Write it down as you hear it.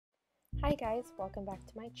Hi guys, welcome back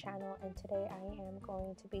to my channel, and today I am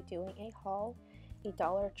going to be doing a haul, a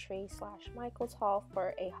Dollar Tree / Michael's haul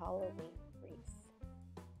for a Halloween wreath.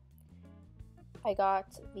 I got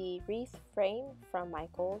the wreath frame from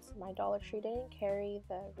Michael's. My Dollar Tree didn't carry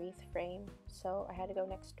the wreath frame, so I had to go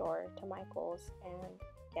next door to Michael's and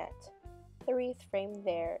get the wreath frame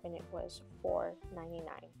there, and it was $4.99.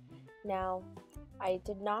 Now, I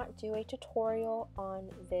did not do a tutorial on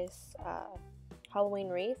this Halloween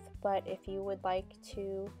wreath, but if you would like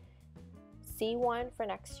to see one for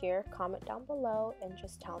next year, comment down below and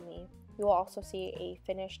just tell me. You will also see a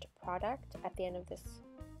finished product at the end of this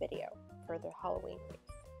video for the Halloween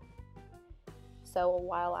wreath. So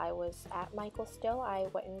while I was at Michael's still, I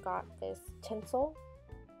went and got this tinsel,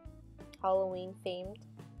 Halloween themed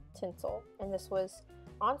tinsel, and this was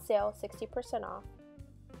on sale, 60% off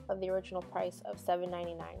of the original price of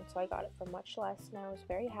 $7.99, so I got it for much less and I was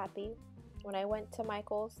very happy. When I went to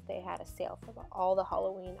Michael's, they had a sale for all the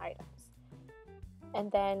Halloween items.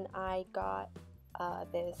 And then I got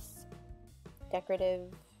this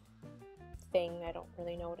decorative thing. I don't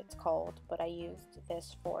really know what it's called, but I used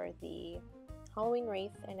this for the Halloween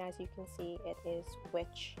wreath, and as you can see, it is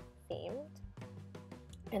witch themed.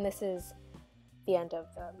 And this is the end of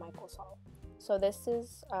the Michael's haul. So this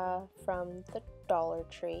is from the Dollar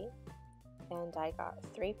Tree, and I got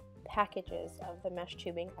 3 packages of the mesh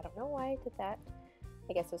tubing. I don't know why I did that.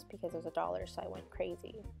 I guess it's because it was $1, so I went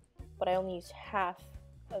crazy. But I only used half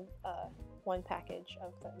of one package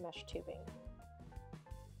of the mesh tubing.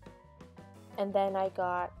 And then I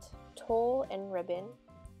got tulle and ribbon.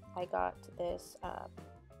 I got this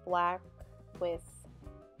black with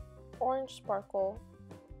orange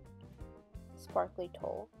sparkly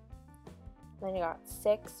tulle. And then I got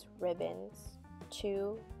 6 ribbons,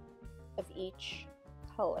 2 of each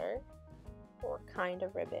color or kind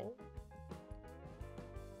of ribbon,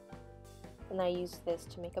 and I used this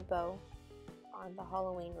to make a bow on the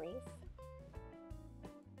Halloween wreath.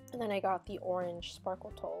 And then I got the orange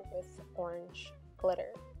sparkle tulle with orange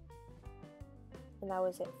glitter, and that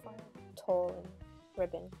was it for tulle and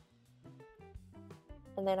ribbon.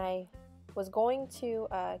 And then I was going to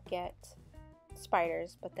get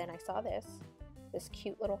spiders, but then I saw this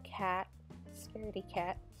cute little cat, scaredy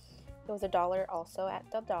cat. It was $1 also at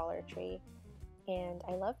the Dollar Tree, and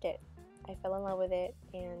I loved it. I fell in love with it,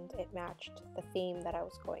 and it matched the theme that I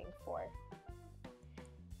was going for.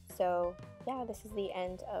 So yeah, this is the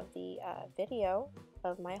end of the video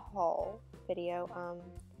of my haul video.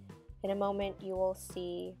 In a moment you will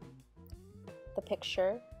see the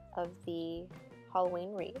picture of the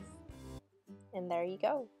Halloween wreath, and there you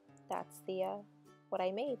go. That's the what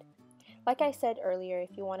I made. Like I said earlier,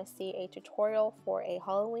 if you want to see a tutorial for a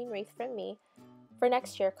Halloween wreath from me for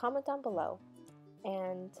next year, comment down below.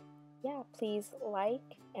 And yeah, please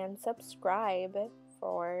like and subscribe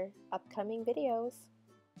for upcoming videos.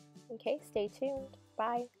 Okay, stay tuned.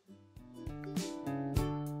 Bye.